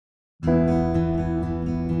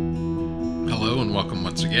and welcome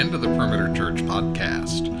once again to the Perimeter Church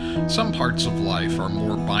podcast. Some parts of life are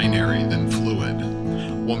more binary than fluid.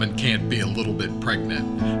 Woman can't be a little bit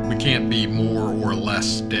pregnant. We can't be more or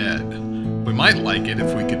less dead. We might like it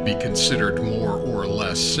if we could be considered more or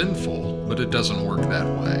less sinful, but it doesn't work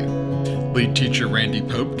that way. Lead teacher Randy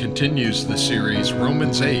Pope continues the series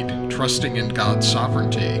Romans 8, Trusting in God's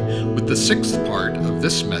Sovereignty, with the sixth part of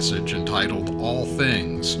this message entitled All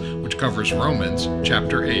Things, which covers Romans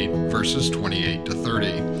chapter 8, verses 28 to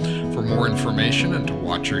 30. For more information and to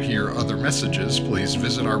watch or hear other messages, please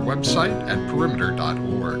visit our website at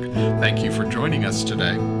perimeter.org. Thank you for joining us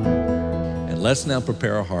today. And let's now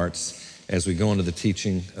prepare our hearts as we go into the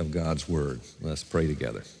teaching of God's Word. Let's pray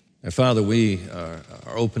together. And Father, we are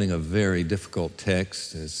opening a very difficult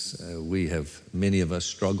text as many of us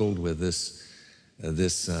struggled with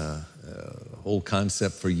this whole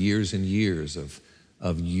concept for years and years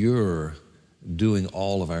of your doing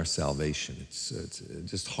all of our salvation. It's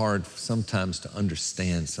just hard sometimes to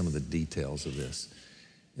understand some of the details of this.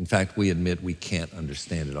 In fact, we admit we can't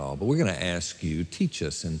understand it all, but we're going to ask you, teach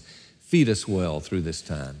us and feed us well through this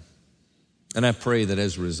time. And I pray that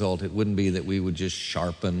as a result, it wouldn't be that we would just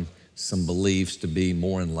sharpen some beliefs to be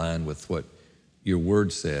more in line with what your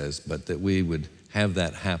word says, but that we would have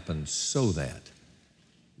that happen so that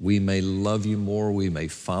we may love you more, we may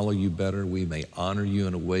follow you better, we may honor you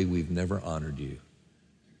in a way we've never honored you.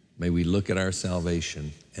 May we look at our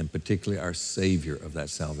salvation, and particularly our Savior of that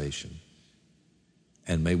salvation,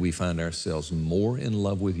 and may we find ourselves more in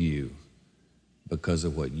love with you because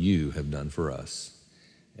of what you have done for us.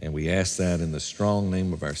 And we ask that in the strong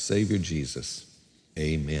name of our Savior Jesus.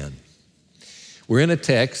 Amen. We're in a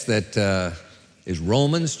text that is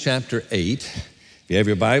Romans chapter 8. If you have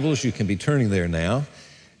your Bibles, you can be turning there now.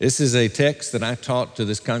 This is a text that I taught to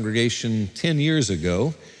this congregation 10 years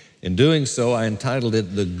ago. In doing so, I entitled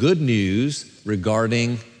it, The Good News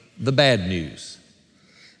Regarding the Bad News.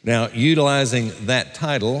 Now, utilizing that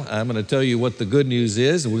title, I'm going to tell you what the good news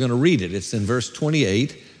is, and we're going to read it. It's in verse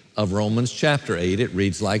 28 of Romans chapter 8. It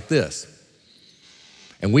reads like this.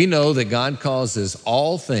 And we know that God causes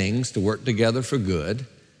all things to work together for good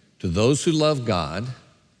to those who love God,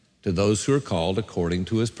 to those who are called according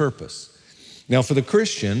to his purpose. Now, for the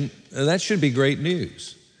Christian, that should be great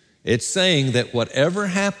news. It's saying that whatever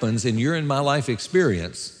happens in your and my life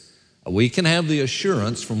experience, we can have the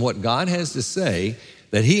assurance from what God has to say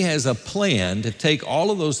that he has a plan to take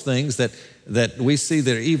all of those things that we see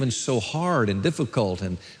that are even so hard and difficult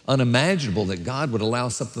and unimaginable that God would allow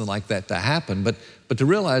something like that to happen, but to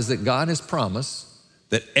realize that God has promised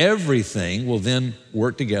that everything will then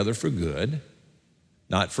work together for good,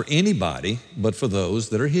 not for anybody, but for those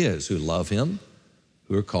that are his, who love him,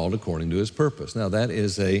 who are called according to his purpose. Now, that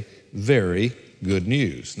is a very good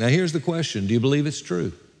news. Now, here's the question. Do you believe it's true?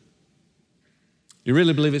 Do you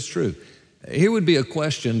really believe it's true? Here would be a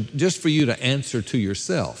question just for you to answer to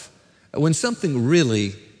yourself. When something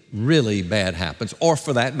really, really bad happens, or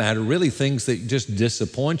for that matter, really things that just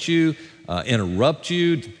disappoint you, interrupt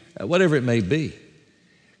you, whatever it may be,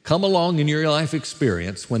 come along in your life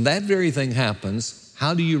experience, when that very thing happens,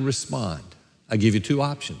 how do you respond? I give you two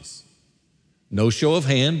options. No show of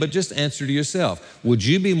hand, but just answer to yourself. Would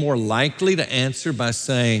you be more likely to answer by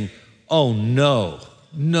saying, oh, no,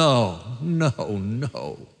 no, no,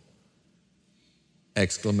 no,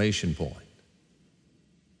 exclamation point?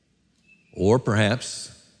 Or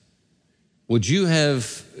perhaps, would you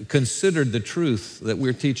have considered the truth that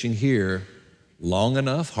we're teaching here long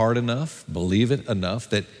enough, hard enough, believe it enough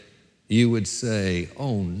that you would say,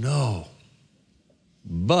 oh no,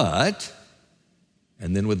 but,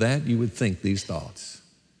 and then with that you would think these thoughts.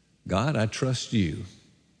 God, I trust you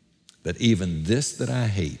that even this that I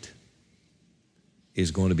hate is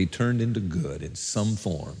going to be turned into good in some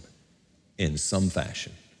form, in some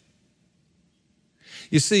fashion.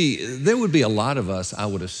 You see, there would be a lot of us, I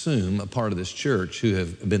would assume, a part of this church who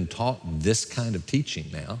have been taught this kind of teaching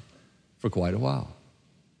now for quite a while.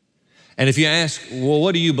 And if you ask, well,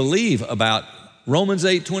 what do you believe about Romans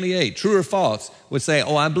 8:28, true or false, would say,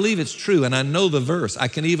 oh, I believe it's true, and I know the verse. I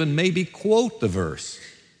can even maybe quote the verse.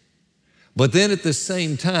 But then at the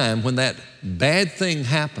same time, when that bad thing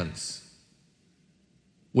happens,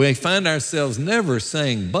 we find ourselves never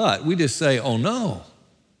saying but, we just say, oh no.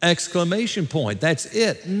 Exclamation point, that's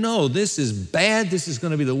it. No, this is bad. This is going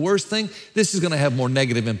to be the worst thing. This is going to have more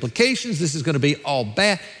negative implications. This is going to be all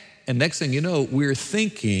bad. And next thing you know, we're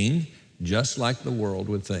thinking just like the world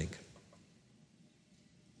would think.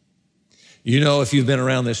 You know, if you've been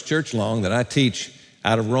around this church long, that I teach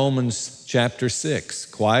out of Romans chapter 6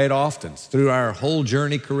 quite often. It's through our whole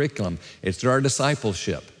journey curriculum. It's through our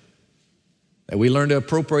discipleship. That we learn to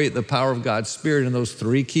appropriate the power of God's Spirit in those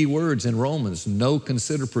three key words in Romans: know,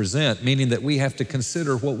 consider, present, meaning that we have to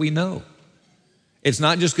consider what we know. It's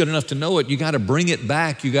not just good enough to know it. You got to bring it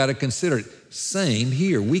back. You got to consider it. Same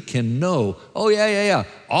here. We can know, oh, yeah.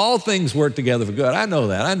 All things work together for good. I know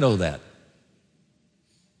that.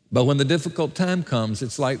 But when the difficult time comes,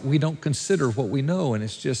 it's like we don't consider what we know, and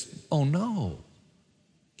it's just, oh no,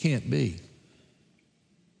 can't be.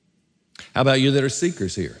 How about you that are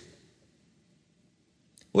seekers here?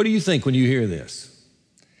 What do you think when you hear this?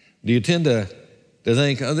 Do you tend to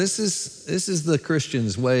think, oh, this is the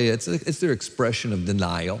Christian's way? It's their expression of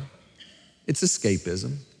denial. It's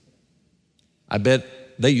escapism. I bet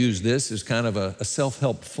they use this as kind of a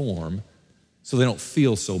self-help form so they don't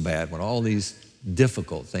feel so bad when all these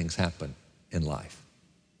difficult things happen in life.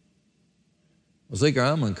 Well, Zeke,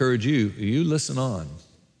 I'm going to encourage you listen on,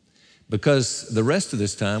 because the rest of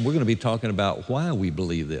this time we're going to be talking about why we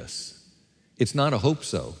believe this. It's not a hope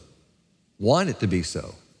so, want it to be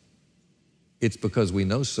so. It's because we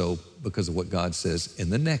know so because of what God says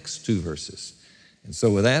in the next two verses. And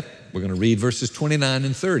so with that, we're going to read verses 29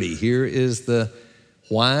 and 30. Here is the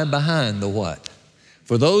why behind the what.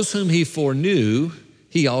 For those whom he foreknew,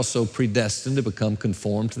 he also predestined to become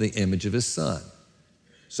conformed to the image of his Son,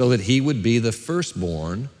 so that he would be the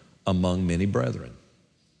firstborn among many brethren.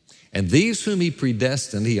 And these whom he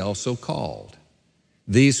predestined, he also called.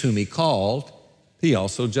 These whom he called, he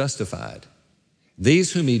also justified.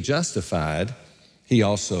 These whom he justified, he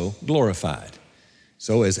also glorified.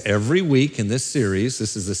 So as every week in this series,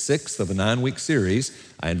 this is the 6th of a 9-week series,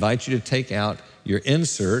 I invite you to take out your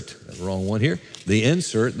insert, the wrong one here, the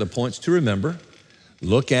insert, the points to remember.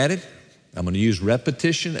 Look at it. I'm going to use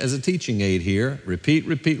repetition as a teaching aid here.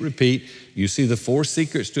 Repeat. You see the 4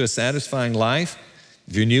 secrets to a satisfying life.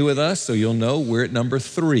 If you're new with us, so you'll know we're at number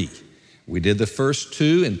 3. We did the first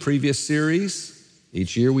 2 in previous series.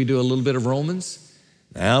 Each year we do a little bit of Romans.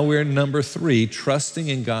 Now we're at number 3, trusting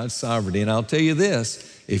in God's sovereignty. And I'll tell you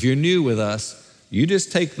this, if you're new with us, you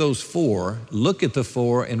just take those 4, look at the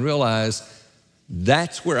 4 and realize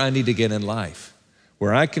that's where I need to get in life.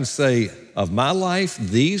 Where I can say, of my life,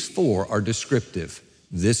 these 4 are descriptive.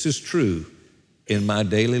 This is true in my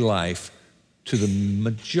daily life to the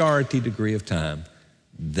majority degree of time.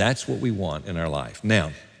 That's what we want in our life.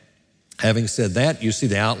 Now, having said that, you see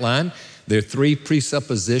the outline. There are 3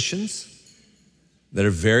 presuppositions that are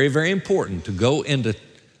very, very important to go into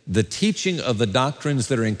the teaching of the doctrines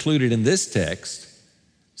that are included in this text,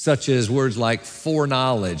 such as words like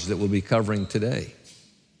foreknowledge that we'll be covering today,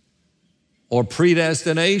 or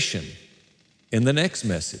predestination in the next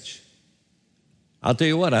message. I'll tell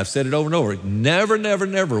you what, I've said it over and over.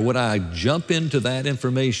 Never would I jump into that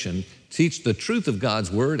information, teach the truth of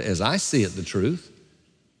God's word as I see it, the truth.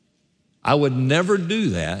 I would never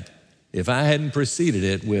do that if I hadn't preceded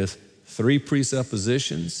it with 3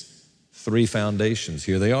 presuppositions, 3 foundations.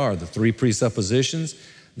 Here they are, the 3 presuppositions.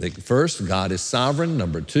 First, God is sovereign.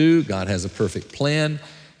 Number 2, God has a perfect plan.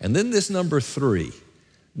 And then this number 3,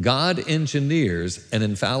 God engineers an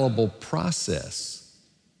infallible process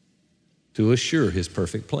to assure his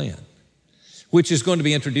perfect plan, which is going to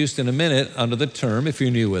be introduced in a minute under the term, if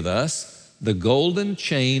you're new with us, the golden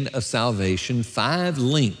chain of salvation, 5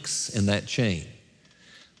 links in that chain.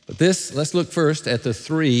 But let's look first at the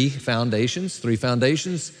 3 foundations. 3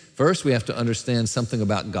 foundations. First, we have to understand something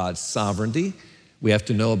about God's sovereignty. We have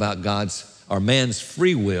to know about man's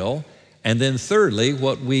free will. And then thirdly,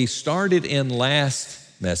 what we started in last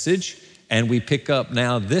message, and we pick up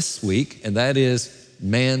now this week, and that is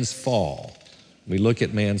man's fall. We look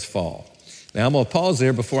at man's fall. Now, I'm going to pause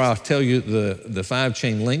there before I tell you the 5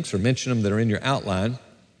 chain links or mention them that are in your outline.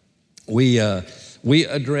 We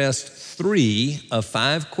addressed 3 of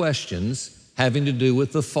 5 questions having to do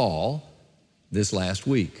with the fall this last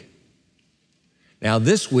week. Now,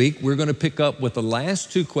 this week, we're going to pick up with the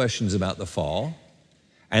last 2 questions about the fall,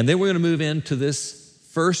 and then we're going to move into this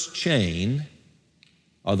first chain,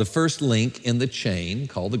 or the first link in the chain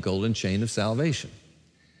called the golden chain of salvation.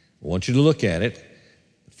 I want you to look at it.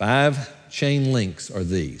 The 5 chain links are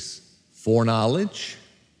these: foreknowledge,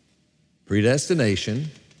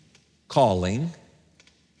 predestination, calling,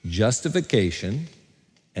 justification,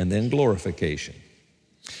 and then glorification.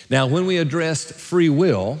 Now, when we addressed free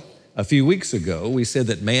will a few weeks ago, we said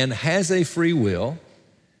that man has a free will.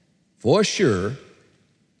 For sure,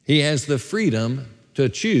 he has the freedom to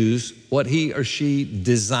choose what he or she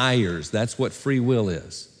desires. That's what free will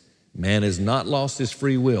is. Man has not lost his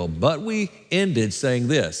free will, but we ended saying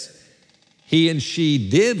this: he and she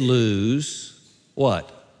did lose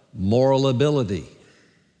what? Moral ability.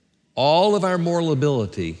 All of our moral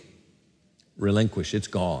ability relinquished, it's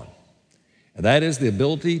gone. And that is the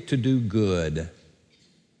ability to do good.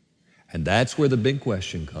 And that's where the big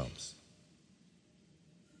question comes.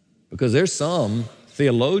 Because there's some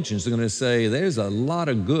theologians that are going to say there's a lot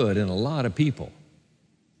of good in a lot of people.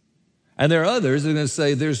 And there are others that are going to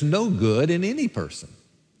say there's no good in any person.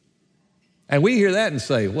 And we hear that and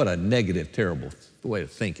say, what a negative, terrible way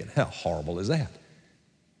of thinking. How horrible is that?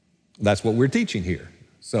 That's what we're teaching here.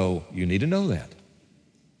 So you need to know that.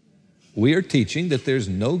 We are teaching that there's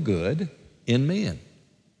no good in man.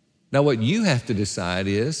 Now what you have to decide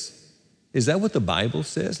is that what the Bible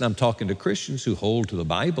says? And I'm talking to Christians who hold to the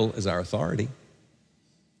Bible as our authority.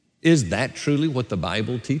 Is that truly what the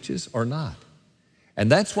Bible teaches or not?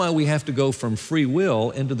 And that's why we have to go from free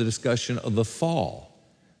will into the discussion of the fall.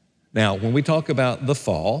 Now, when we talk about the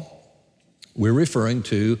fall, we're referring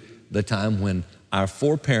to the time when our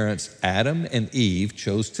foreparents, Adam and Eve,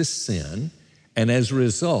 chose to sin, and as a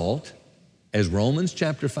result, as Romans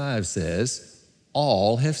chapter 5 says,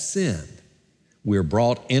 all have sinned. We're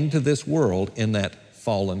brought into this world in that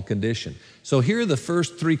fallen condition. So here are the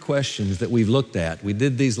first three questions that we've looked at. We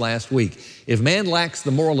did these last week. If man lacks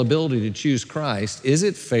the moral ability to choose Christ, is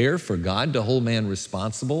it fair for God to hold man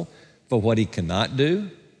responsible for what he cannot do?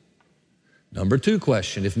 Number two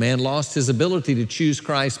question, if man lost his ability to choose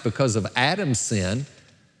Christ because of Adam's sin,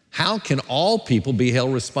 how can all people be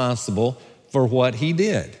held responsible for what he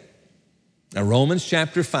did? Now, Romans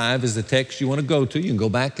chapter 5 is the text you want to go to. You can go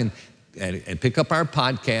back and pick up our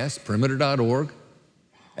podcast, perimeter.org,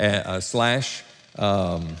 slash,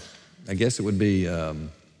 I guess it would be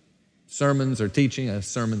sermons or teaching,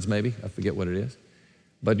 sermons maybe, I forget what it is.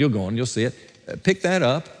 But you'll go on, you'll see it. Pick that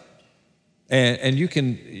up, and you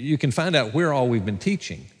can find out where all we've been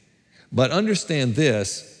teaching. But understand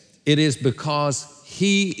this, it is because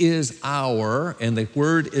he is our, and the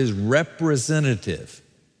word is representative.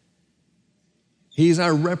 He's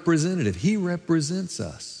our representative. He represents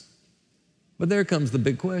us. But there comes the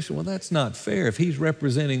big question, well, that's not fair. If he's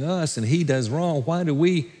representing us and he does wrong, why do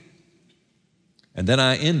we? And then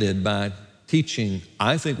I ended by teaching,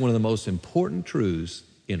 I think, one of the most important truths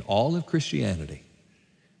in all of Christianity,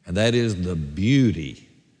 and that is the beauty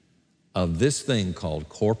of this thing called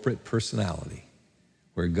corporate personality,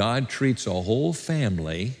 where God treats a whole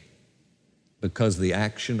family because of the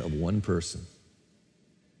action of one person.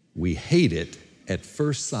 We hate it at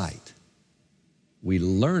first sight. We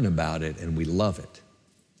learn about it and we love it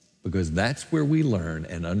because that's where we learn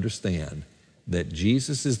and understand that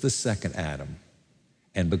Jesus is the second Adam,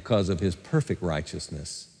 and because of his perfect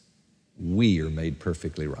righteousness, we are made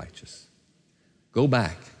perfectly righteous. Go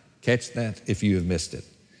back, catch that if you have missed it.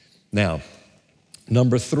 Now,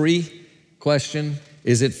 number three question,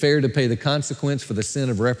 is it fair to pay the consequence for the sin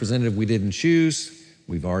of a representative we didn't choose?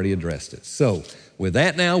 We've already addressed it. So with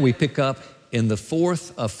that now, we pick up in the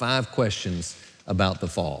fourth of 5 questions about the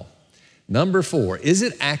fall. Number 4, is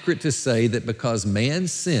it accurate to say that because man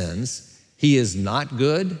sins, he is not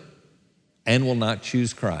good and will not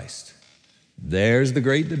choose Christ? There's the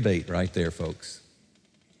great debate right there, folks.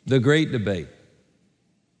 The great debate.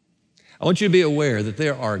 I want you to be aware that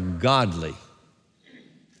there are godly,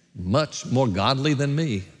 much more godly than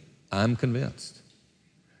me, I'm convinced.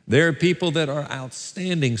 There are people that are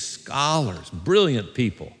outstanding scholars, brilliant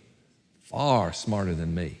people, far smarter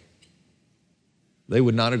than me. They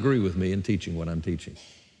would not agree with me in teaching what I'm teaching.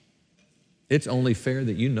 It's only fair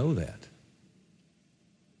that you know that.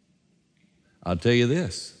 I'll tell you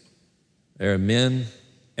this, there are men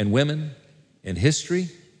and women in history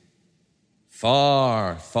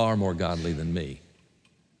far, far more godly than me,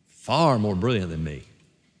 far more brilliant than me,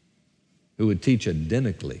 who would teach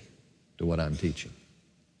identically to what I'm teaching.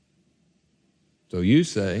 So you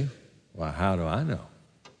say, well, how do I know?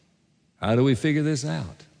 How do we figure this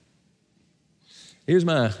out? Here's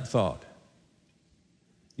my thought.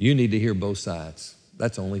 You need to hear both sides.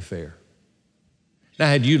 That's only fair. Now,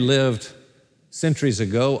 had you lived centuries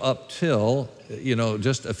ago up till,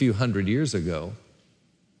 just a few hundred years ago,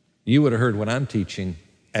 you would have heard what I'm teaching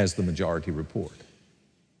as the majority report.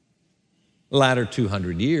 Latter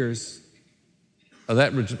 200 years,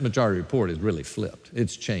 that majority report is really flipped.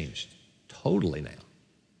 It's changed totally now.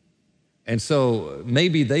 And so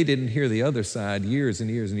maybe they didn't hear the other side years and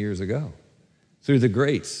years and years ago. Through the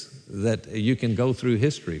greats that you can go through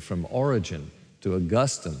history from Origen to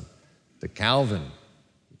Augustine to Calvin.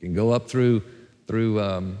 You can go up through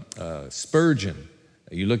Spurgeon.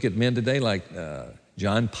 You look at men today like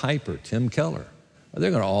John Piper, Tim Keller. They're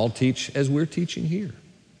going to all teach as we're teaching here.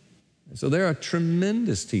 And so there are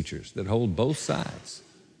tremendous teachers that hold both sides.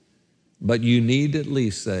 But you need to at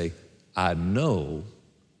least say, I know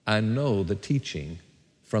the teaching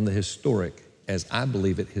from the historic, as I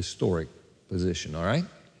believe it, historic position, all right?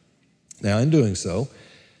 Now, in doing so,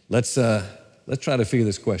 let's try to figure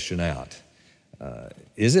this question out.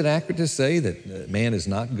 Is it accurate to say that man is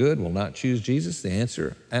not good, will not choose Jesus? The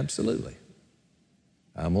answer, absolutely.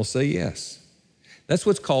 I'm going to say yes. That's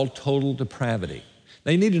what's called total depravity.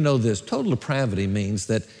 Now, you need to know this. Total depravity means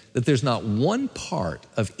that there's not one part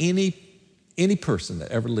of any person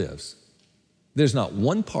that ever lives, there's not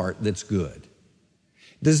one part that's good.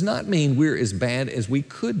 Does not mean we're as bad as we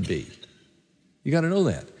could be. You got to know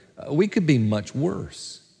that. We could be much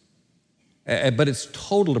worse. But it's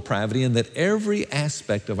total depravity in that every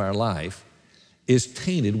aspect of our life is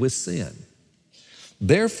tainted with sin.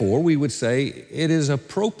 Therefore, we would say it is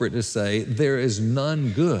appropriate to say there is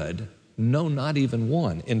none good, no, not even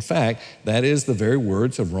one. In fact, that is the very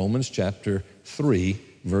words of Romans chapter 3,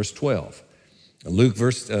 verse 12. Luke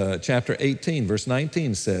chapter 18, verse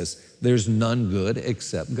 19 says, there's none good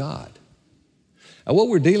except God. Now, what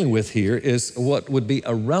we're dealing with here is what would be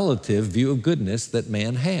a relative view of goodness that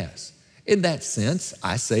man has. In that sense,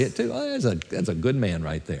 I say it too. Oh, that's a good man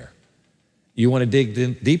right there. You want to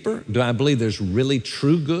dig deeper? Do I believe there's really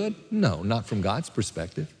true good? No, not from God's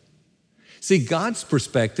perspective. See, God's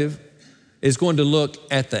perspective is going to look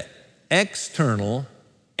at the external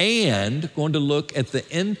and going to look at the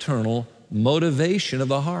internal motivation of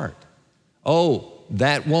the heart. Oh,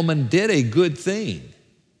 that woman did a good thing,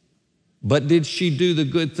 but did she do the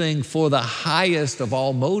good thing for the highest of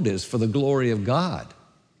all motives, for the glory of God?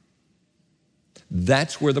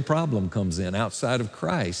 That's where the problem comes in. Outside of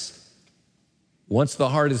Christ, once the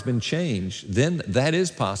heart has been changed, then that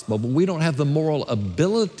is possible, but we don't have the moral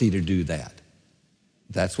ability to do that.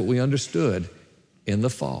 That's what we understood in the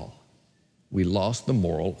fall. We lost the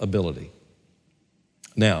moral ability.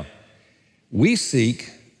 Now, we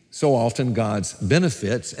seek so often God's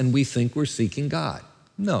benefits and we think we're seeking God.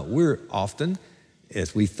 No, we're often,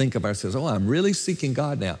 as we think of ourselves, oh, I'm really seeking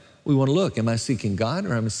God now. We want to look, am I seeking God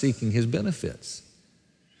or am I seeking His benefits?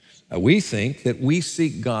 We think that we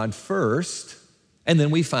seek God first and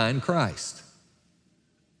then we find Christ.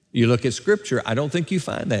 You look at Scripture, I don't think you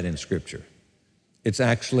find that in Scripture. It's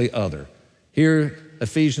actually other. Here,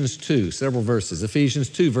 Ephesians 2, several verses. Ephesians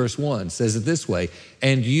 2, verse 1 says it this way,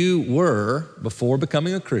 and you were, before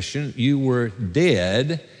becoming a Christian, you were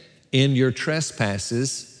dead in your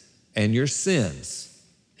trespasses and your sins.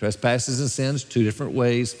 Trespasses and sins, two different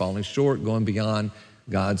ways, falling short, going beyond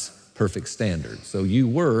God's perfect standard. So you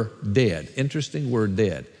were dead. Interesting word,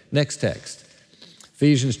 dead. Next text.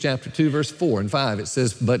 Ephesians chapter 2, verse 4 and 5, it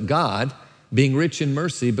says, but God, being rich in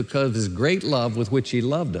mercy because of His great love with which He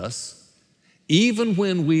loved us, even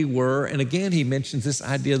when we were, and again he mentions this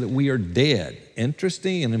idea that we are dead.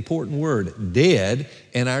 Interesting and important word, dead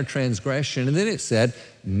in our transgression. And then it said,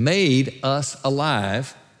 made us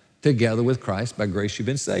alive together with Christ. By grace you've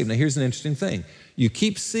been saved. Now here's an interesting thing. You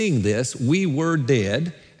keep seeing this, we were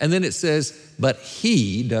dead, and then it says, but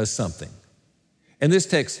He does something. In this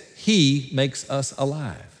text, He makes us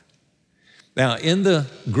alive. Now, in the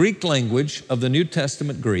Greek language of the New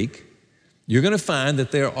Testament Greek, you're going to find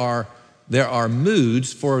that there are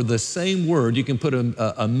moods for the same word. You can put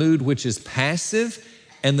a mood which is passive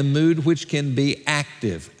and the mood which can be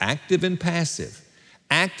active and passive.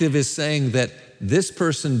 Active is saying that this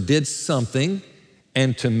person did something,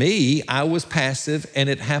 and to me, I was passive and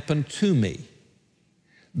it happened to me.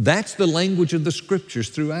 That's the language of the Scriptures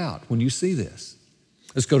throughout when you see this.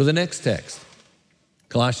 Let's go to the next text.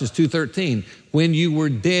 Colossians 2:13, when you were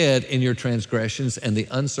dead in your transgressions and the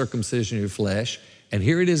uncircumcision of your flesh, and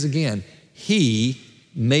here it is again, He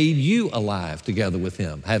made you alive together with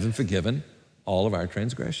Him, having forgiven all of our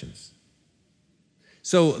transgressions.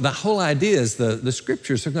 So the whole idea is the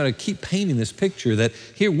Scriptures are going to keep painting this picture that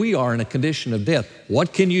here we are in a condition of death.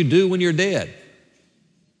 What can you do when you're dead?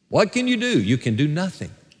 What can you do? You can do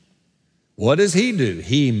nothing. What does He do?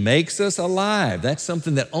 He makes us alive. That's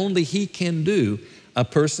something that only He can do. A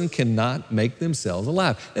person cannot make themselves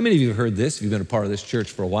alive. Now, many of you have heard this. If you've been a part of this church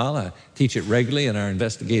for a while, I teach it regularly in our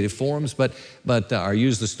investigative forums, but I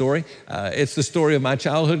use the story. It's the story of my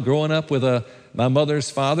childhood growing up with my mother's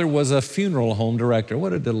father was a funeral home director.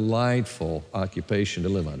 What a delightful occupation to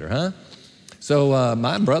live under, huh? So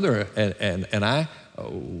my brother and I,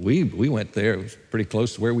 we went there. It was pretty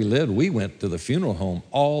close to where we lived. We went to the funeral home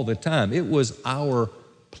all the time. It was our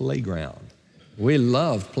playground. We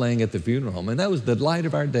loved playing at the funeral home, and that was the delight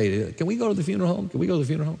of our day. Can we go to the funeral home? Can we go to the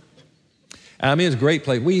funeral home? I mean, it's a great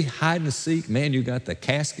place. We hide and seek. Man, you got the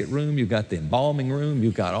casket room, you got the embalming room, you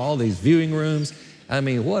got all these viewing rooms. I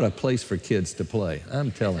mean, what a place for kids to play, I'm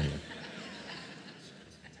telling you.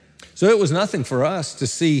 So it was nothing for us to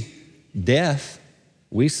see death.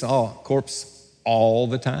 We saw corpse all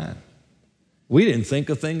the time. We didn't think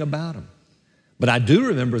a thing about them. But I do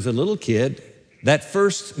remember as a little kid, that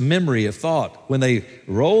first memory of thought when they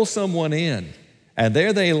roll someone in and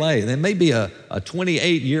there they lay. There may be a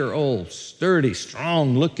 28-year-old, sturdy,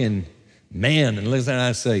 strong-looking man, and listen,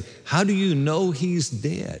 I say, how do you know he's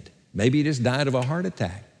dead? Maybe he just died of a heart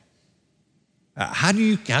attack. How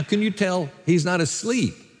can you tell he's not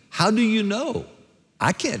asleep? How do you know?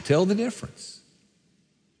 I can't tell the difference.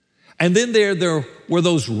 And then there were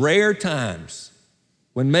those rare times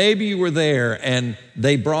when maybe you were there and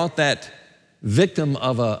they brought that victim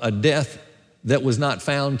of a death that was not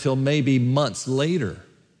found till maybe months later.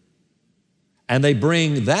 And they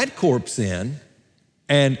bring that corpse in,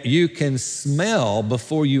 and you can smell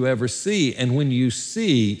before you ever see. And when you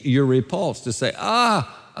see, you're repulsed to say,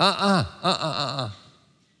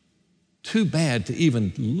 too bad to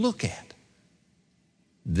even look at.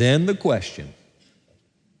 Then the question,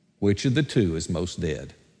 which of the two is most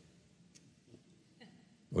dead?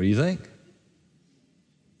 What do you think?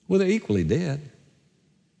 Well, they're equally dead.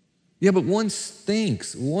 Yeah, but one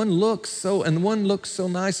stinks, one looks so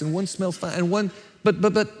nice, and one smells fine, and one,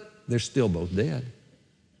 but they're still both dead.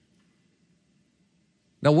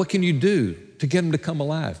 Now, what can you do to get them to come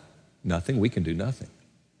alive? Nothing. We can do nothing.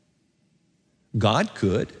 God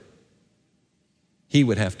could. He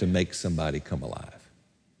would have to make somebody come alive.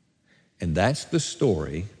 And that's the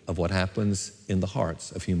story of what happens in the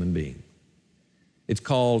hearts of human beings. It's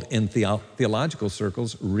called, in theological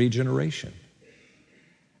circles, regeneration.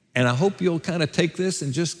 And I hope you'll kind of take this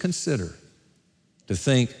and just consider to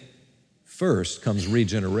think, first comes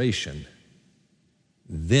regeneration,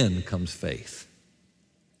 then comes faith.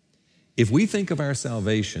 If we think of our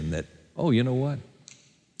salvation that, oh, you know what?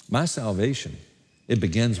 My salvation, it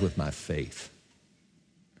begins with my faith.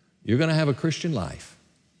 You're going to have a Christian life,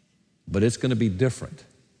 but it's going to be different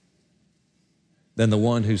than the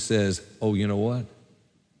one who says, oh, you know what?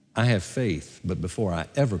 I have faith, but before I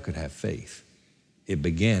ever could have faith, it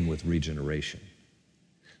began with regeneration.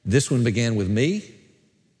 This one began with me.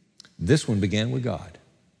 This one began with God.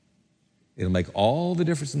 It'll make all the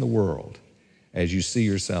difference in the world as you see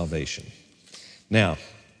your salvation. Now,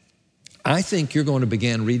 I think you're going to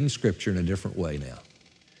begin reading Scripture in a different way now.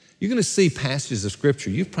 You're going to see passages of Scripture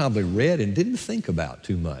you've probably read and didn't think about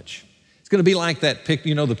too much. It's going to be like that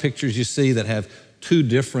the pictures you see that have two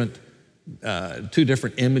different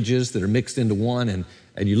images that are mixed into one,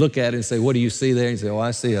 and you look at it and say, what do you see there? And you say, oh,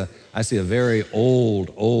 I see a very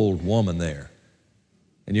old woman there.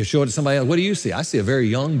 And you show it to somebody else, what do you see? I see a very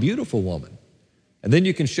young, beautiful woman. And then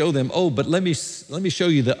you can show them, oh, but let me show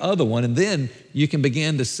you the other one, and then you can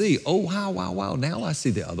begin to see, oh, wow, now I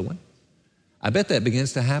see the other one. I bet that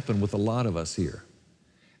begins to happen with a lot of us here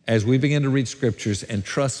as we begin to read Scriptures, and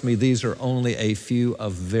trust me, these are only a few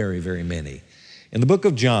of very, very many. In the book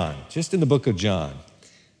of John, just in the book of John,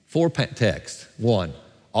 4 texts. 1,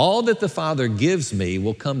 all that the Father gives me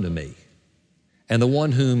will come to me, and the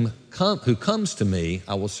one who comes to me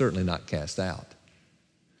I will certainly not cast out.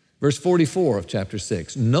 Verse 44 of chapter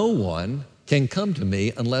 6, no one can come to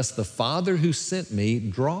me unless the Father who sent me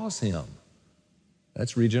draws him.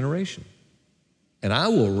 That's regeneration. And I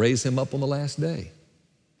will raise him up on the last day.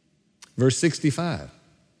 Verse 65,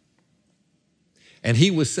 and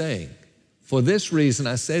he was saying, for this reason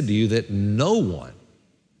I said to you that no one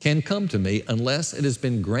can come to me unless it has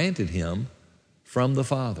been granted him from the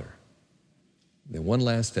Father. Then one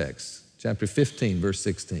last text, chapter 15, verse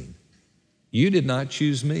 16. You did not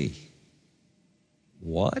choose me.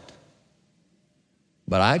 What?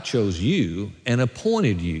 But I chose you and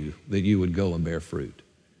appointed you that you would go and bear fruit,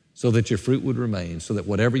 so that your fruit would remain, so that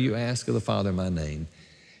whatever you ask of the Father in my name,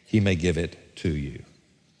 he may give it to you.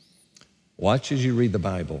 Watch as you read the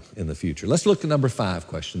Bible in the future. Let's look at number 5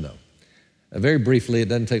 question, though. Very briefly, it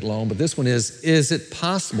doesn't take long, but this one is it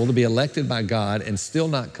possible to be elected by God and still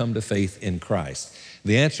not come to faith in Christ?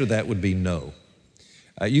 The answer to that would be no.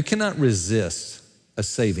 You cannot resist a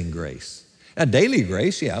saving grace. Now, daily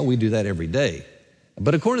grace, yeah, we do that every day.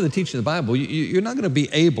 But according to the teaching of the Bible, you're not going to be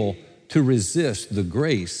able to resist the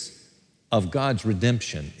grace of God's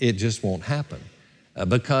redemption. It just won't happen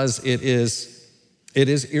because it is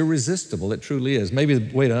irresistible. It truly is. Maybe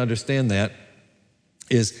the way to understand that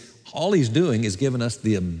is all he's doing is giving us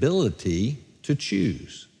the ability to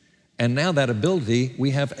choose. And now that ability,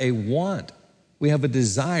 we have a want, we have a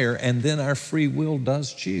desire, and then our free will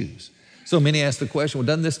does choose. So many ask the question, well,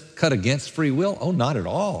 doesn't this cut against free will? Oh, not at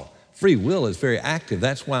all. Free will is very active.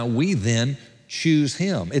 That's why we then choose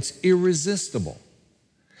him. It's irresistible.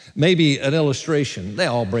 Maybe an illustration, they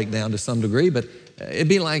all break down to some degree, but it'd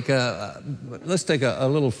be like, let's take a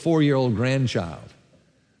little 4-year-old grandchild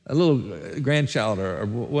a little grandchild or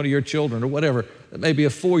one of your children or whatever, maybe a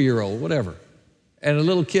 4-year-old, whatever, and a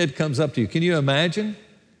little kid comes up to you. Can you imagine?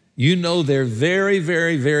 You know their very,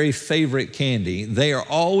 very, very favorite candy. They are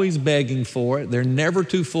always begging for it. They're never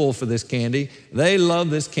too full for this candy. They love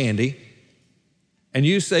this candy. And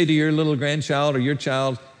you say to your little grandchild or your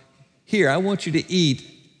child, here, I want you to eat.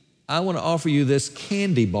 I want to offer you this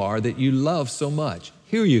candy bar that you love so much.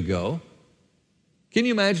 Here you go. Can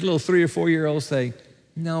you imagine a little 3 or 4-year-old say,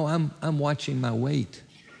 no, I'm watching my weight.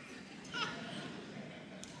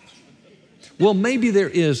 Well, maybe there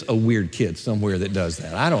is a weird kid somewhere that does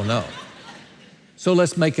that. I don't know. So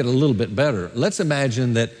let's make it a little bit better. Let's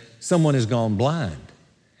imagine that someone has gone blind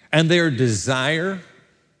and their desire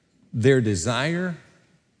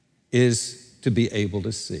is to be able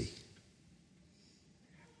to see.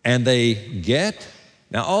 And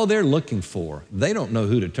now all they're looking for, they don't know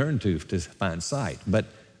who to turn to find sight, but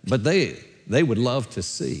they would love to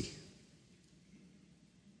see.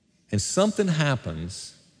 And something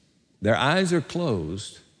happens. Their eyes are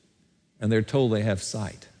closed, and they're told they have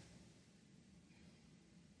sight.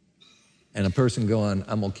 And a person going,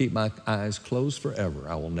 I'm going to keep my eyes closed forever.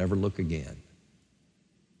 I will never look again.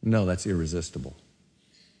 No, that's irresistible.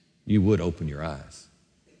 You would open your eyes.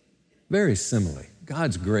 Very similarly,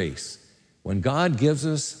 God's grace. When God gives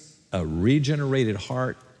us a regenerated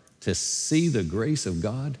heart to see the grace of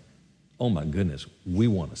God, oh my goodness, we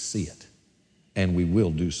want to see it, and we will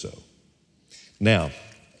do so. Now,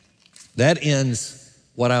 that ends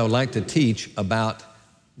what I would like to teach about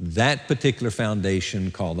that particular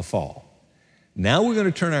foundation called the fall. Now we're going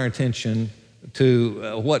to turn our attention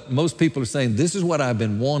to what most people are saying, this is what I've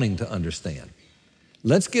been wanting to understand.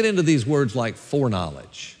 Let's get into these words like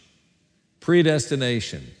foreknowledge,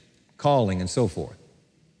 predestination, calling, and so forth,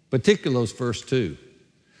 particularly those first two.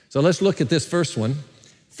 So let's look at this first one,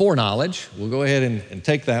 foreknowledge. We'll go ahead and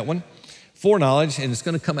take that one. Foreknowledge, and it's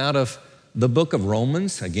going to come out of the book of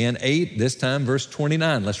Romans, again, 8, this time verse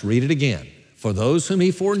 29. Let's read it again. For those whom he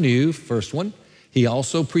foreknew, first one, he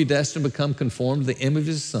also predestined to become conformed to the image of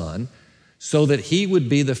his Son, so that he would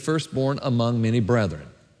be the firstborn among many brethren.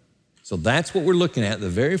 So that's what we're looking at, the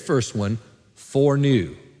very first one,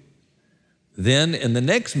 foreknew. Then in the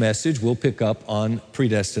next message, we'll pick up on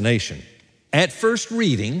predestination. At first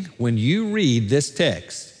reading, when you read this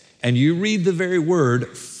text and you read the very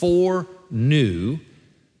word foreknew,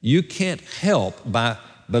 you can't help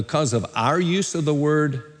because of our use of the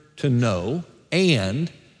word to know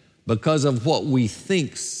and because of what we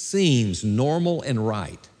think seems normal and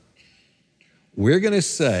right. We're going to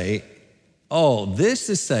say, oh, this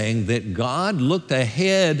is saying that God looked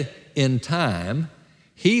ahead in time.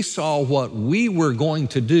 He saw what we were going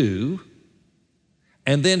to do,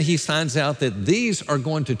 and then he finds out that these are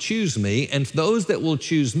going to choose me, and those that will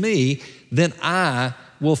choose me, then I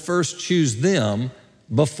will first choose them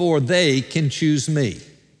before they can choose me.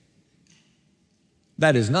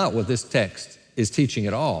 That is not what this text is teaching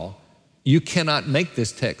at all. You cannot make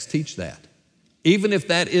this text teach that. Even if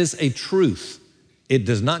that is a truth, it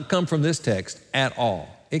does not come from this text at all.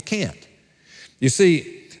 It can't. You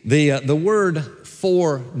see, the word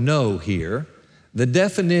foreknow here, the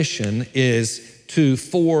definition is to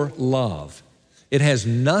forelove. It has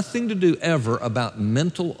nothing to do ever about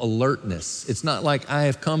mental alertness. It's not like I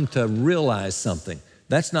have come to realize something.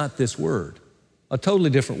 That's not this word. A totally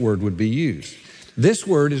different word would be used. This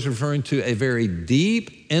word is referring to a very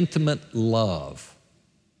deep, intimate love.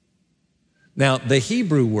 Now, the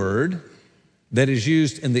Hebrew word that is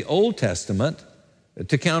used in the Old Testament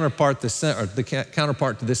to counterpart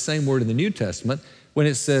to this same word in the New Testament, when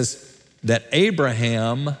it says that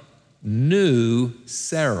Abraham knew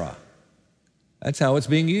Sarah. That's how it's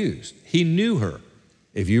being used. He knew her.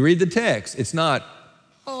 If you read the text, it's not,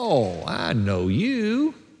 oh, I know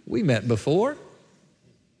you. We met before.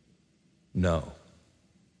 No.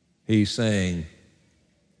 He's saying,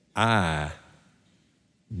 I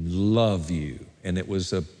love you. And it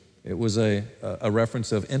was a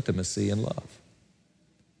reference of intimacy and love.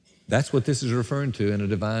 That's what this is referring to in a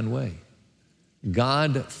divine way.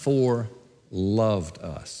 God foreloved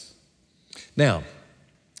us. Now,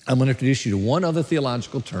 I'm going to introduce you to one other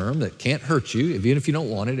theological term that can't hurt you. Even if you don't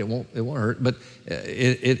want it, it won't hurt. But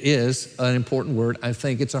it is an important word. I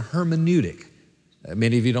think it's a hermeneutic.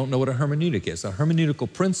 Many of you don't know what a hermeneutic is. A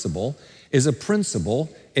hermeneutical principle is a principle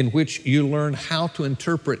in which you learn how to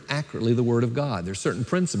interpret accurately the Word of God. There's certain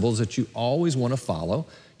principles that you always want to follow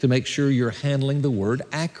to make sure you're handling the Word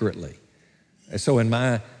accurately. So in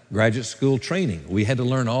my graduate school training, we had to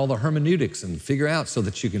learn all the hermeneutics and figure out so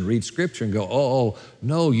that you can read Scripture and go, oh,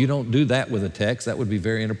 no, you don't do that with a text. That would be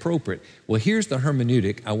very inappropriate. Well, here's the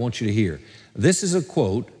hermeneutic I want you to hear. This is a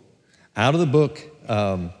quote out of the book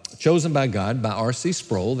Chosen by God by R.C.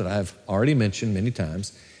 Sproul that I've already mentioned many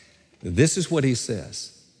times. This is what he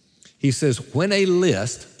says. He says, when a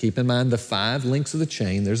list, keep in mind the 5 links of the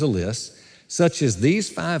chain, there's a list, such as these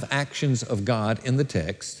 5 actions of God in the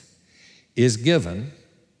text is given,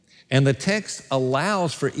 and the text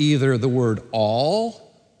allows for either the word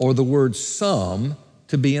all or the word some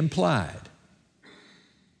to be implied,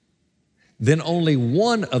 then only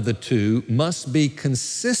one of the two must be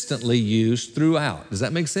consistently used throughout. Does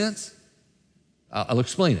that make sense? I'll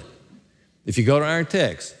explain it. If you go to our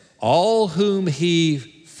text, all whom he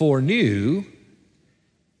foreknew,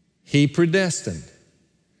 he predestined.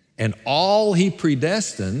 And all he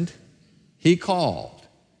predestined, he called.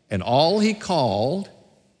 And all he called,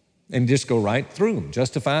 and just go right through them,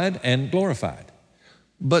 justified and glorified.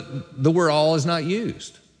 But the word all is not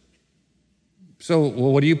used. So,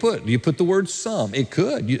 well, what do you put? Do you put the word some? It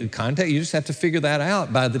could. You just have to figure that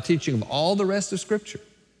out by the teaching of all the rest of Scripture.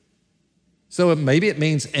 So maybe it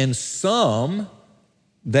means, and some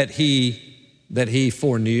that he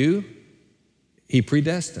foreknew, he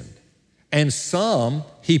predestined. And some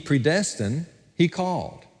he predestined, he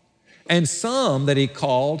called. And some that he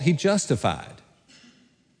called, he justified.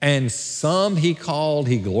 And some he called,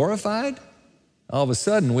 he glorified. All of a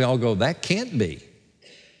sudden, we all go, that can't be.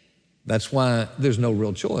 That's why there's no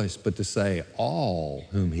real choice but to say all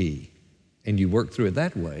whom he, and you work through it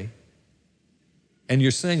that way. And you're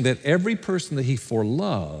saying that every person that he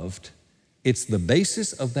foreloved, it's the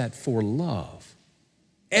basis of that forelove.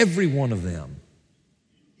 Every one of them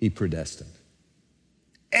he predestined.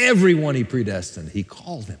 Everyone he predestined, he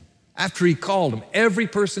called them. After he called them, every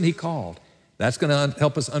person he called. That's going to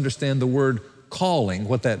help us understand the word calling,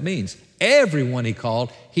 what that means. Everyone he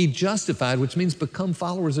called, he justified, which means become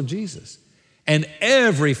followers of Jesus. And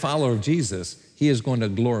every follower of Jesus, he is going to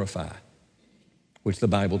glorify, which the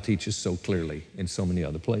Bible teaches so clearly in so many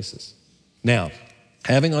other places. Now,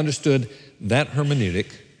 having understood that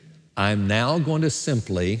hermeneutic, I'm now going to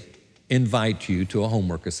simply invite you to a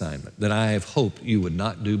homework assignment that I have hoped you would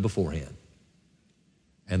not do beforehand.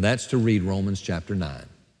 And that's to read Romans chapter 9.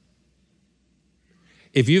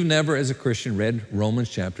 If you've never, as a Christian, read Romans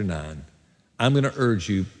chapter 9, I'm going to urge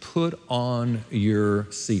you, put on your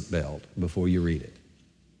seatbelt before you read it.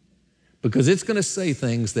 Because it's going to say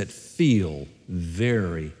things that feel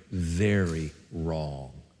very, very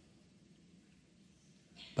wrong.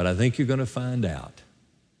 But I think you're going to find out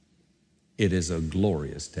it is a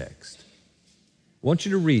glorious text. I want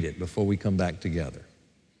you to read it before we come back together.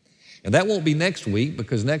 And that won't be next week,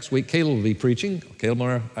 because next week Caleb will be preaching, Caleb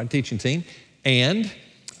on our teaching team, and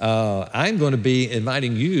I'm going to be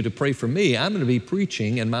inviting you to pray for me. I'm going to be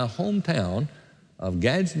preaching in my hometown of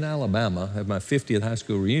Gadsden, Alabama. I have my 50th high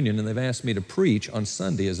school reunion, and they've asked me to preach on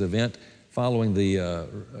Sunday as an event following the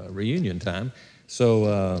reunion time.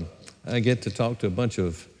 So I get to talk to a bunch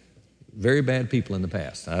of very bad people in the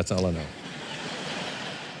past. That's all I know.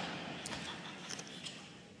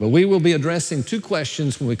 But we will be addressing 2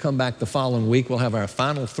 questions when we come back the following week. We'll have our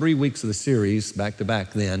final 3 weeks of the series back to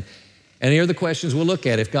back then. And here are the questions we'll look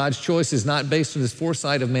at. If God's choice is not based on his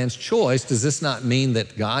foresight of man's choice, does this not mean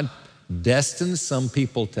that God destines some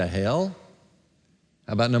people to hell?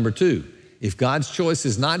 How about number 2? If God's choice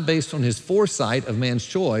is not based on his foresight of man's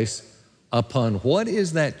choice, upon what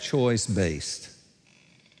is that choice based?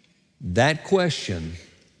 That question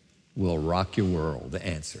will rock your world, the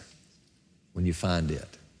answer, when you find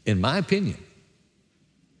it. In my opinion,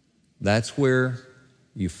 that's where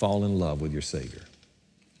you fall in love with your Savior.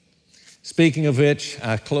 Speaking of which,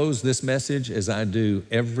 I close this message as I do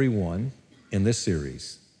every one in this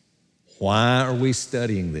series. Why are we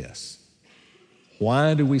studying this?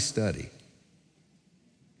 Why do we study?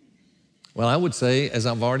 Well, I would say, as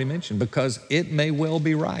I've already mentioned, because it may well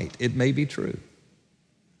be right. It may be true.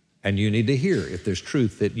 And you need to hear if there's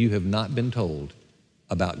truth that you have not been told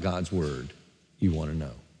about God's word you want to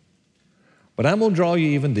know. But I'm going to draw you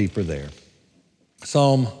even deeper there.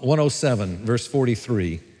 Psalm 107, verse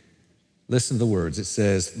 43. Listen to the words. It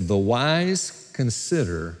says, "The wise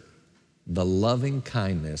consider the loving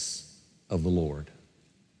kindness of the Lord."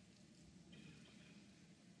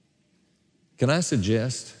 Can I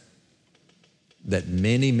suggest that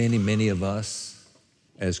many of us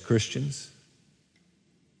as Christians,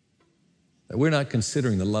 that we're not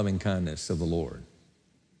considering the loving kindness of the Lord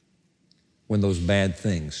when those bad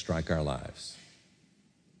things strike our lives?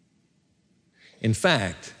 In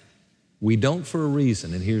fact, we don't for a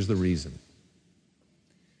reason, and here's the reason.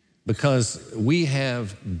 Because we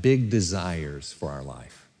have big desires for our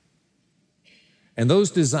life. And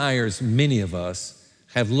those desires, many of us,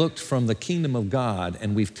 have looked from the kingdom of God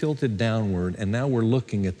and we've tilted downward, and now we're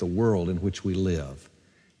looking at the world in which we live,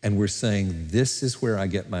 and we're saying, this is where I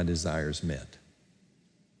get my desires met.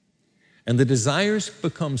 And the desires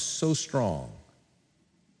become so strong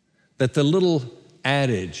that the little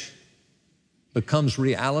adage becomes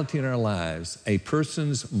reality in our lives. A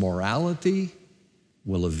person's morality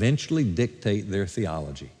will eventually dictate their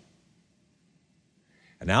theology.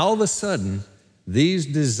 And now all of a sudden, these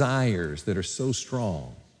desires that are so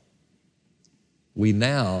strong, we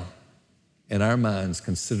now, in our minds,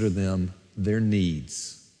 consider them their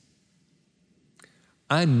needs.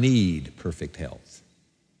 I need perfect health.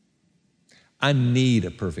 I need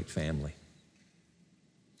a perfect family.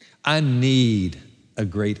 I need a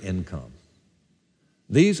great income.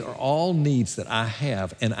 These are all needs that I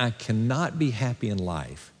have, and I cannot be happy in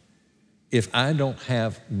life if I don't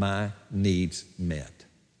have my needs met.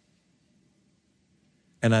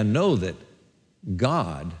 And I know that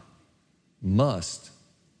God must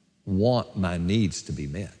want my needs to be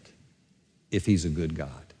met if He's a good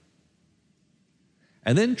God.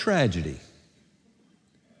 And then tragedy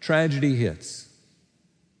hits.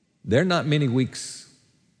 There are not many weeks,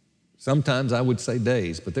 sometimes I would say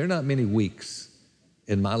days, but there are not many weeks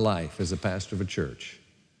in my life as a pastor of a church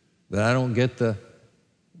that I don't get the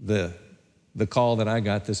call that I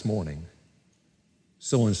got this morning.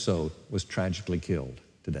 So-and-so was tragically killed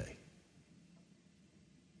today.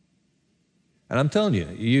 And I'm telling you,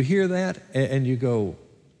 you hear that and you go,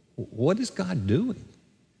 what is God doing?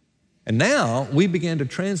 And now we began to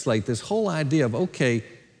translate this whole idea of, okay,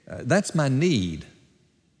 that's my need.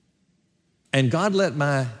 And God let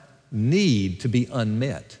my need to be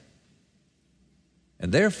unmet.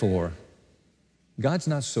 And therefore, God's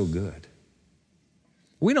not so good.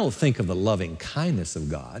 We don't think of the loving kindness of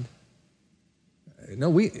God. No,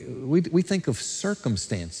 we think of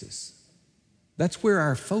circumstances. That's where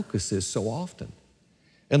our focus is so often.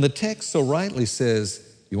 And the text so rightly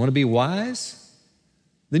says, you want to be wise?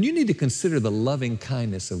 Then you need to consider the loving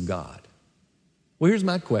kindness of God. Well, here's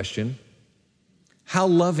my question. How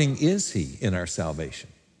loving is He in our salvation?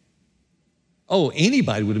 Oh,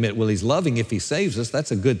 anybody would admit, well, He's loving if He saves us.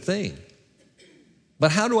 That's a good thing.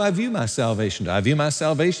 But how do I view my salvation? Do I view my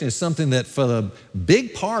salvation as something that for the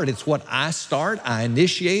big part, it's what I start, I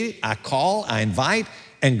initiate it, I call, I invite,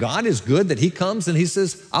 and God is good that He comes and He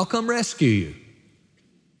says, I'll come rescue you.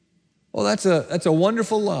 Well, that's a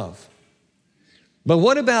wonderful love. But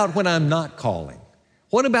what about when I'm not calling?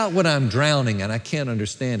 What about when I'm drowning and I can't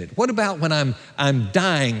understand it? What about when I'm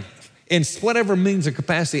dying in whatever means of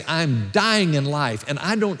capacity, I'm dying in life and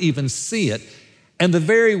I don't even see it. And the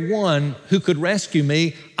very one who could rescue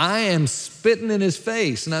me, I am spitting in his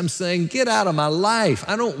face and I'm saying, get out of my life.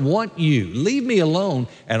 I don't want you. Leave me alone.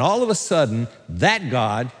 And all of a sudden, that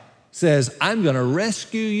God says, I'm going to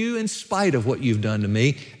rescue you in spite of what you've done to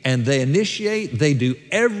me. And they initiate, they do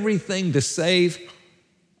everything to save.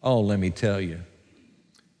 Oh, let me tell you,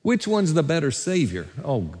 which one's the better Savior?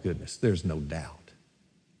 Oh, goodness, there's no doubt.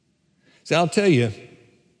 See, I'll tell you,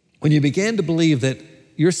 when you begin to believe that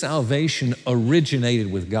your salvation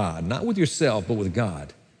originated with God, not with yourself, but with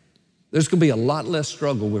God, there's going to be a lot less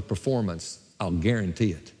struggle with performance, I'll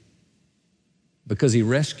guarantee it. Because He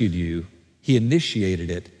rescued you, He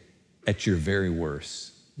initiated it at your very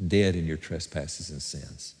worst, dead in your trespasses and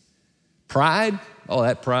sins. Pride, oh,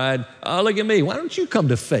 that pride, oh, look at me. Why don't you come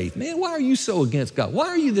to faith? Man, why are you so against God? Why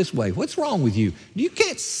are you this way? What's wrong with you? You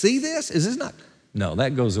can't see this? Is this not? No,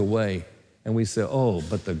 that goes away. And we say, oh,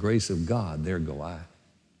 but the grace of God, there go I.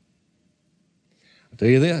 I'll tell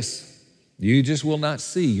you this, you just will not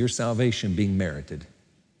see your salvation being merited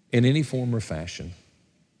in any form or fashion.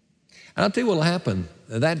 And I'll tell you what will happen.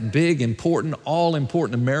 That big, important,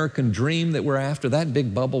 all-important American dream that we're after, that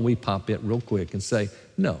big bubble, we pop it real quick and say,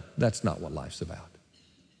 no, that's not what life's about.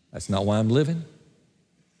 That's not why I'm living.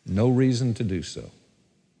 No reason to do so.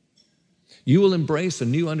 You will embrace a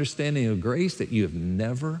new understanding of grace that you have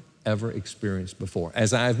never, ever experienced before.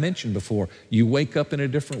 As I've mentioned before, you wake up in a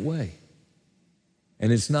different way.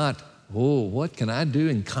 And it's not, oh, what can I do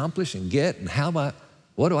and accomplish and get? And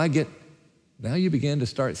what do I get? Now you begin to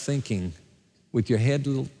start thinking with your head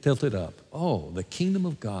tilted up, oh, the kingdom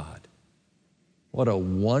of God. What a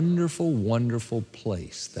wonderful, wonderful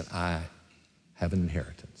place that I have an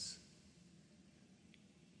inheritance.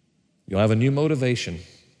 You'll have a new motivation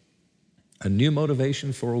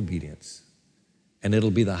for obedience. And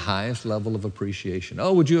it'll be the highest level of appreciation.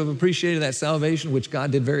 Oh, would you have appreciated that salvation, which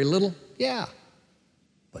God did very little? Yeah.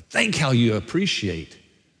 But think how you appreciate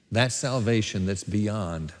that salvation that's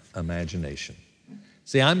beyond imagination.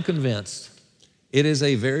 See, I'm convinced it is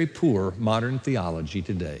a very poor modern theology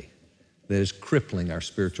today that is crippling our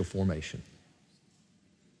spiritual formation.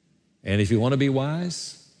 And if you want to be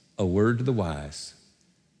wise, a word to the wise,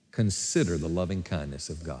 consider the loving kindness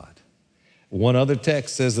of God. One other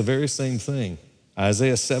text says the very same thing.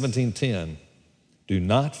 Isaiah 17:10, do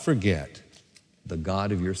not forget the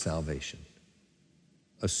God of your salvation,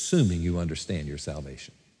 assuming you understand your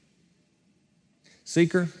salvation.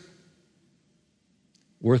 Seeker,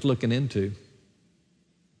 worth looking into.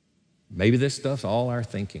 Maybe this stuff's all our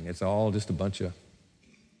thinking. It's all just a bunch of,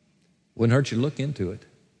 wouldn't hurt you to look into it,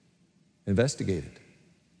 investigate it.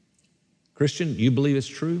 Christian, you believe it's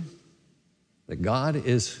true that God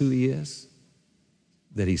is who He is,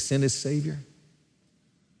 that He sent His Savior?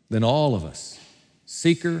 Then all of us,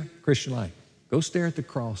 seeker, Christian life, go stare at the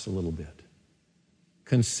cross a little bit.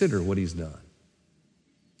 Consider what He's done.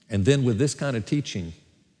 And then with this kind of teaching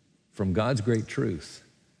from God's great truth,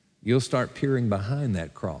 you'll start peering behind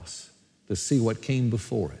that cross to see what came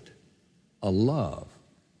before it. A love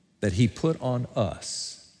that He put on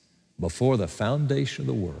us before the foundation of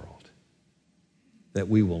the world that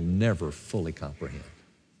we will never fully comprehend.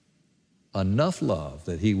 Enough love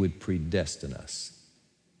that He would predestine us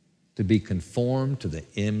to be conformed to the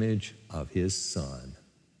image of His Son.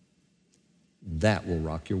 That will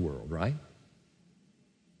rock your world, right?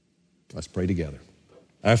 Let's pray together.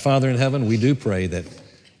 Our Father in heaven, we do pray that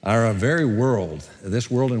our very world, this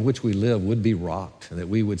world in which we live, would be rocked, and that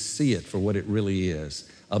we would see it for what it really is.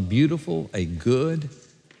 A beautiful, a good,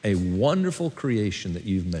 a wonderful creation that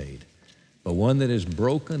You've made, but one that is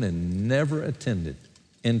broken and never intended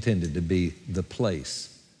to be the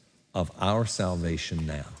place of our salvation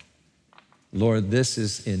now. Lord, this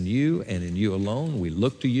is in You and in You alone. We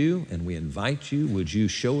look to You and we invite You. Would You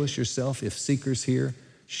show us Yourself? If seekers here,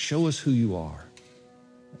 show us who You are.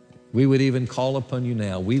 We would even call upon You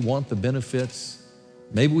now. We want the benefits.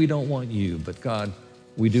 Maybe we don't want You, but God,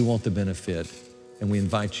 we do want the benefit, and we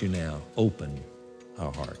invite You now. Open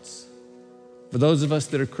our hearts. For those of us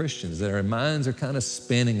that are Christians, that our minds are kind of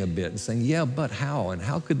spinning a bit and saying, yeah, but how? And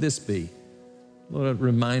how could this be? Lord,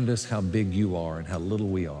 remind us how big You are and how little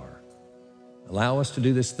we are. Allow us to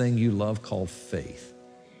do this thing You love called faith,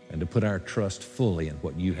 and to put our trust fully in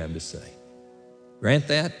what You have to say. Grant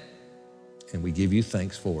that, and we give You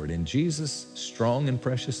thanks for it. In Jesus' strong and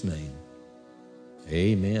precious name,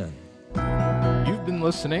 amen. You've been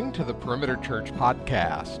listening to the Perimeter Church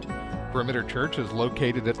podcast. Perimeter Church is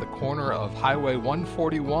located at the corner of Highway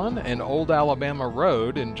 141 and Old Alabama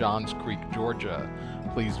Road in Johns Creek, Georgia.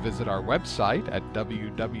 Please visit our website at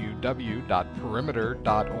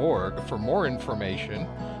www.perimeter.org for more information,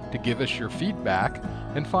 to give us your feedback,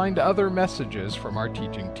 and find other messages from our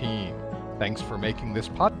teaching team. Thanks for making this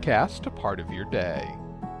podcast a part of your day.